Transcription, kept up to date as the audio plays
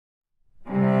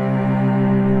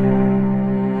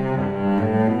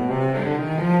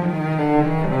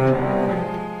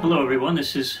everyone,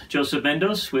 this is Joseph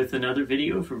Mendoes with another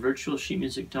video for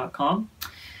virtualsheetmusic.com.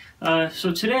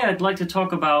 So today I'd like to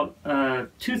talk about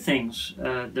two things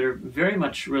that are very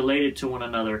much related to one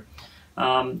another.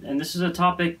 And this is a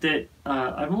topic that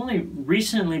I've only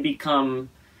recently become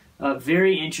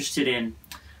very interested in.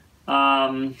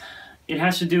 It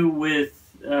has to do with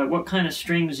what kind of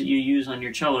strings that you use on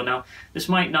your cello. Now, this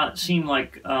might not seem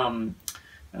like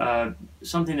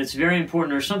something that's very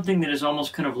important or something that is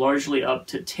almost kind of largely up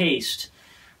to taste.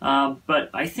 But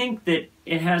I think that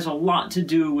it has a lot to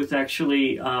do with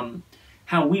actually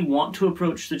how we want to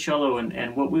approach the cello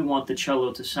and what we want the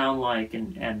cello to sound like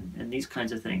and these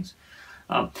kinds of things.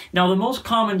 Now, the most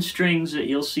common strings that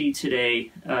you'll see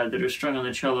today that are strung on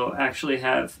the cello actually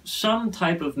have some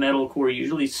type of metal core,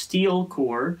 usually steel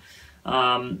core.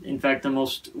 In fact,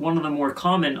 one of the more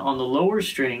common on the lower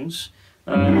strings,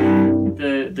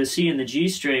 the C and the G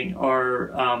string,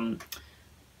 are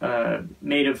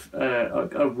made of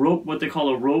a rope, what they call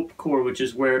a rope core, which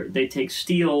is where they take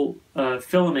steel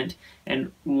filament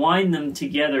and wind them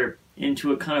together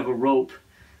into a kind of a rope.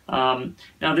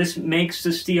 Now, this makes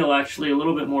the steel actually a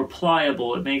little bit more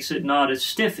pliable. It makes it not as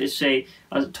stiff as, say,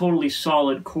 a totally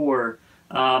solid core.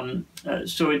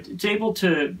 So it's able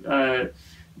to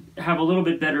have a little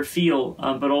bit better feel,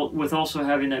 but with also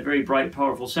having that very bright,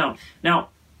 powerful sound. Now,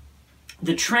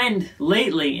 the trend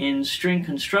lately in string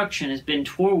construction has been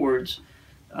towards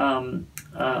a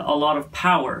lot of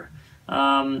power.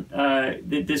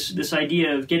 This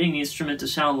idea of getting the instrument to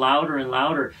sound louder and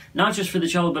louder, not just for the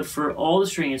cello, but for all the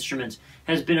string instruments,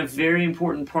 has been a very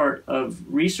important part of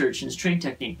research in string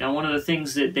technique. Now, one of the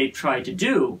things that they've tried to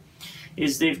do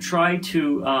is they've tried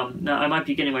to, now I might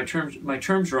be getting my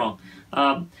terms wrong,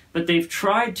 but they've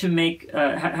tried to make,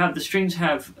 have the strings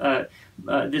have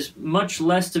this much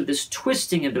less of this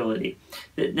twisting ability.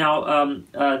 Now,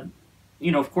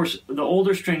 you know, of course, the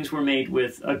older strings were made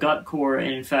with a gut core,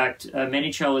 and in fact, many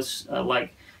cellists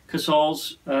like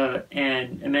Casals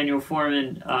and Emanuel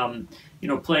Foreman, you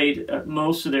know, played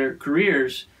most of their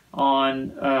careers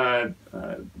on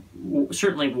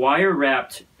certainly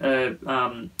wire-wrapped,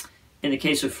 in the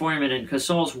case of Foreman and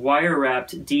Casals,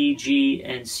 wire-wrapped D, G,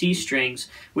 and C strings,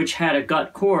 which had a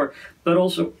gut core, but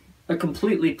also a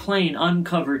completely plain,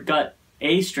 uncovered gut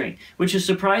A string, which is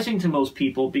surprising to most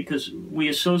people because we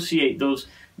associate those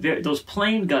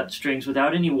plain gut strings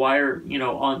without any wire, you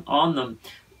know, on them,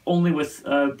 only with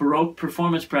Baroque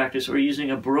performance practice or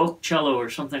using a Baroque cello or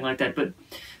something like that. But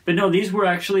no, these were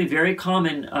actually very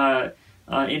common.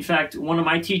 In fact, one of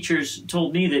my teachers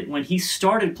told me that when he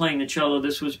started playing the cello,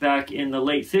 this was back in the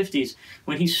late 50s,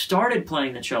 when he started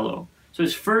playing the cello, so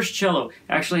his first cello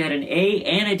actually had an A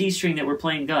and a D string that were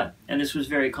plain gut, and this was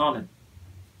very common.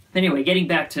 Anyway, getting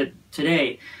back to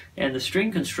today and the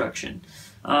string construction,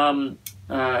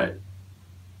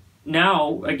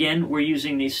 now, again, we're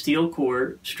using these steel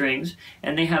core strings,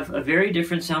 and they have a very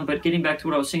different sound, but getting back to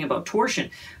what I was saying about torsion,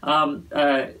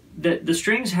 the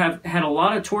strings have had a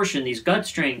lot of torsion. These gut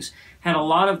strings had a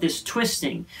lot of this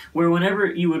twisting, where whenever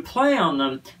you would play on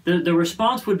them, the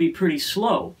response would be pretty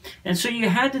slow. And so you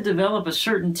had to develop a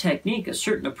certain technique, a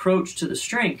certain approach to the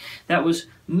string that was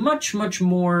much, much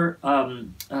more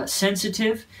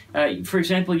sensitive. For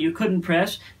example, you couldn't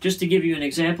press. Just to give you an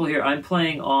example here, I'm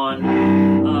playing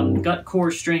on gut core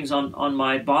strings on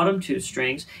my bottom two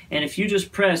strings, and if you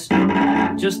just press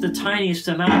just the tiniest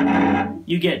amount,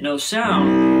 you get no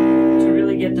sound. To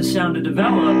really get the sound to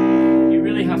develop, you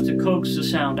really have to coax the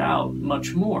sound out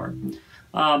much more.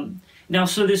 Now,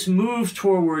 so this move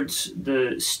towards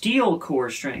the steel core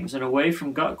strings and away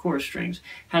from gut core strings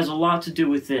has a lot to do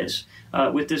with this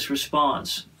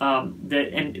response.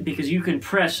 Because you can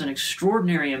press an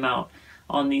extraordinary amount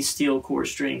on these steel core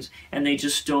strings, and they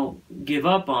just don't give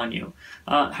up on you.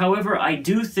 However, I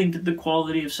do think that the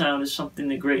quality of sound is something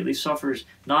that greatly suffers,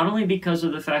 not only because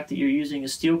of the fact that you're using a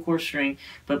steel core string,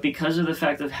 but because of the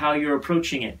fact of how you're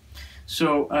approaching it.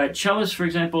 So cellists, for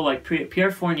example, like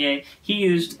Pierre Fournier, he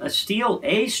used a steel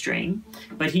A string,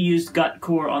 but he used gut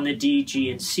core on the D, G,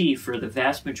 and C for the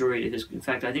vast majority of his, in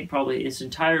fact, I think probably his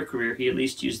entire career, he at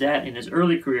least used that. In his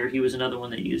early career, he was another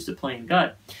one that used a plain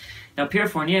gut. Now, Pierre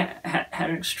Fournier had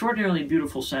an extraordinarily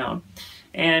beautiful sound.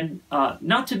 And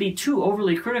not to be too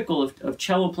overly critical of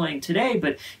cello playing today,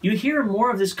 but you hear more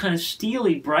of this kind of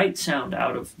steely, bright sound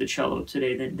out of the cello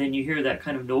today than you hear that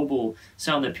kind of noble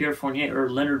sound that Pierre Fournier or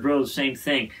Leonard Rose, same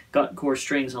thing, gut core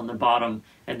strings on the bottom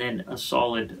and then a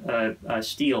solid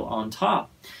steel on top.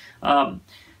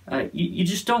 You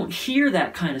just don't hear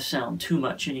that kind of sound too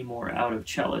much anymore out of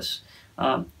cellists.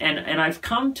 And I've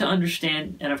come to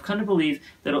understand, and I've come to believe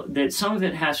that some of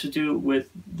it has to do with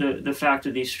the fact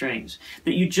of these strings,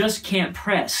 that you just can't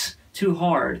press too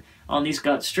hard on these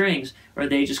gut strings, or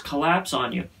they just collapse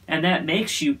on you. And that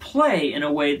makes you play in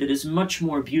a way that is much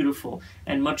more beautiful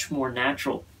and much more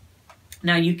natural.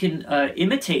 Now you can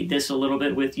imitate this a little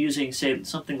bit with using, say,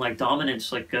 something like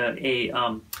dominance, like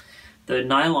the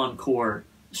nylon core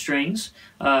strings.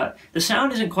 The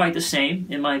sound isn't quite the same,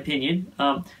 in my opinion,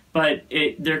 but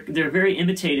they're very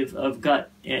imitative of gut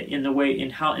in the way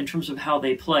in terms of how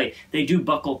they play. They do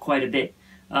buckle quite a bit.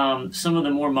 Some of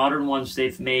the more modern ones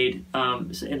they've made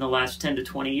in the last 10 to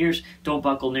 20 years don't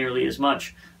buckle nearly as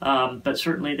much, but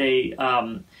certainly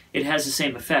it has the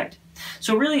same effect.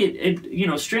 So really,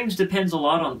 strings depends a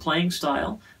lot on playing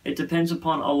style. It depends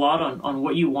upon a lot on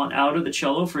what you want out of the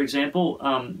cello. For example,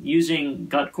 using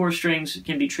gut core strings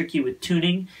can be tricky with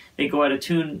tuning. They go out of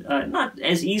tune not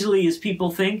as easily as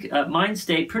people think. Mine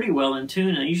stay pretty well in tune,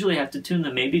 and I usually have to tune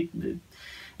them maybe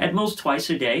at most twice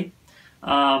a day.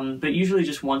 But usually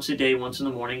just once a day, once in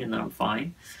the morning, and then I'm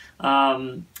fine.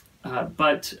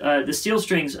 But the steel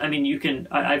strings, I mean,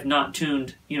 I've not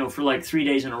tuned, for like 3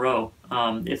 days in a row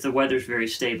if the weather's very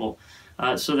stable.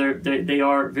 So they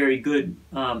are very good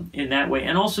in that way.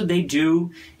 And also they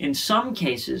do, in some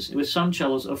cases, with some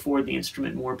cellos, afford the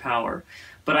instrument more power.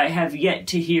 But I have yet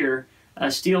to hear a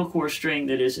steel core string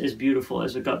that is as beautiful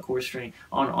as a gut core string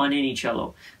on any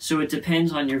cello. So it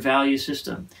depends on your value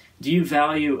system. Do you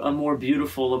value a more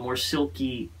beautiful, a more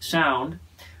silky sound?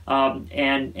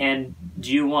 And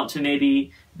do you want to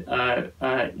maybe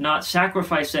not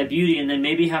sacrifice that beauty and then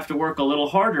maybe have to work a little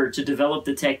harder to develop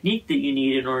the technique that you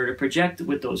need in order to project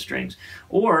with those strings?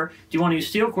 Or do you want to use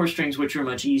steel core strings, which are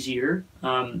much easier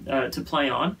to play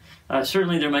on?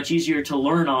 Certainly they're much easier to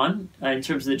learn on in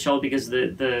terms of the cello because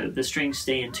the strings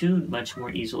stay in tune much more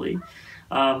easily.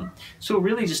 So it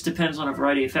really just depends on a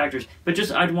variety of factors. But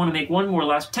I'd want to make one more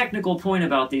last technical point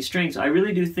about these strings. I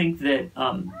really do think that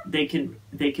they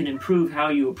can improve how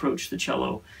you approach the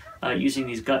cello using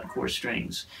these gut core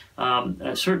strings.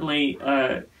 Certainly,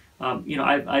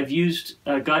 I've used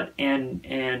gut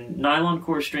and nylon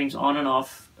core strings on and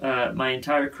off my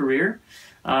entire career.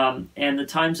 And the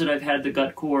times that I've had the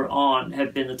gut core on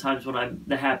have been the times when I'm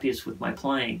the happiest with my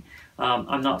playing.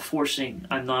 I'm not forcing,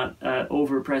 I'm not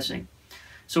over-pressing.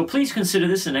 So please consider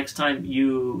this the next time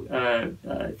you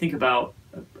think about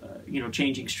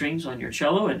changing strings on your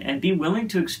cello, and be willing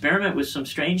to experiment with some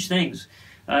strange things.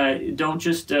 Don't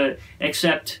just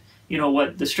accept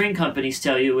what the string companies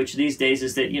tell you, which these days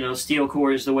is that steel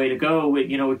core is the way to go.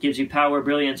 It gives you power,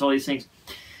 brilliance, all these things.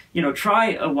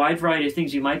 Try a wide variety of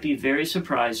things. You might be very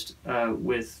surprised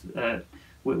with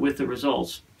the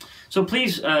results. So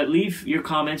please leave your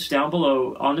comments down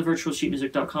below on the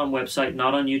virtualsheetmusic.com website,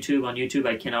 not on YouTube. On YouTube,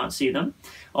 I cannot see them.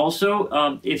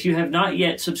 Also, if you have not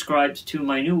yet subscribed to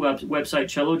my new website,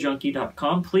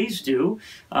 cellojunkie.com, please do.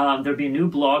 There'll be a new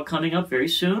blog coming up very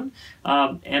soon.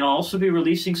 And I'll also be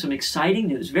releasing some exciting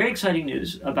news, very exciting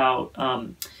news about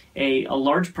a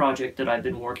large project that I've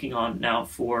been working on now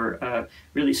for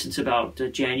really since about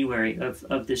January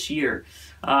of this year.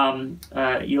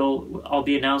 I'll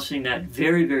be announcing that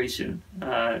very, very soon.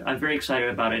 I'm very excited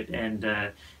about it,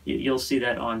 and you'll see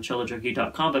that on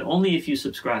cellojunkie.com, but only if you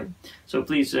subscribe. So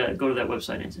please go to that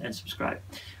website and subscribe.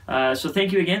 So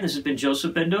thank you again. This has been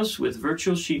Joseph Mendoes with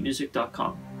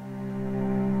virtualsheetmusic.com.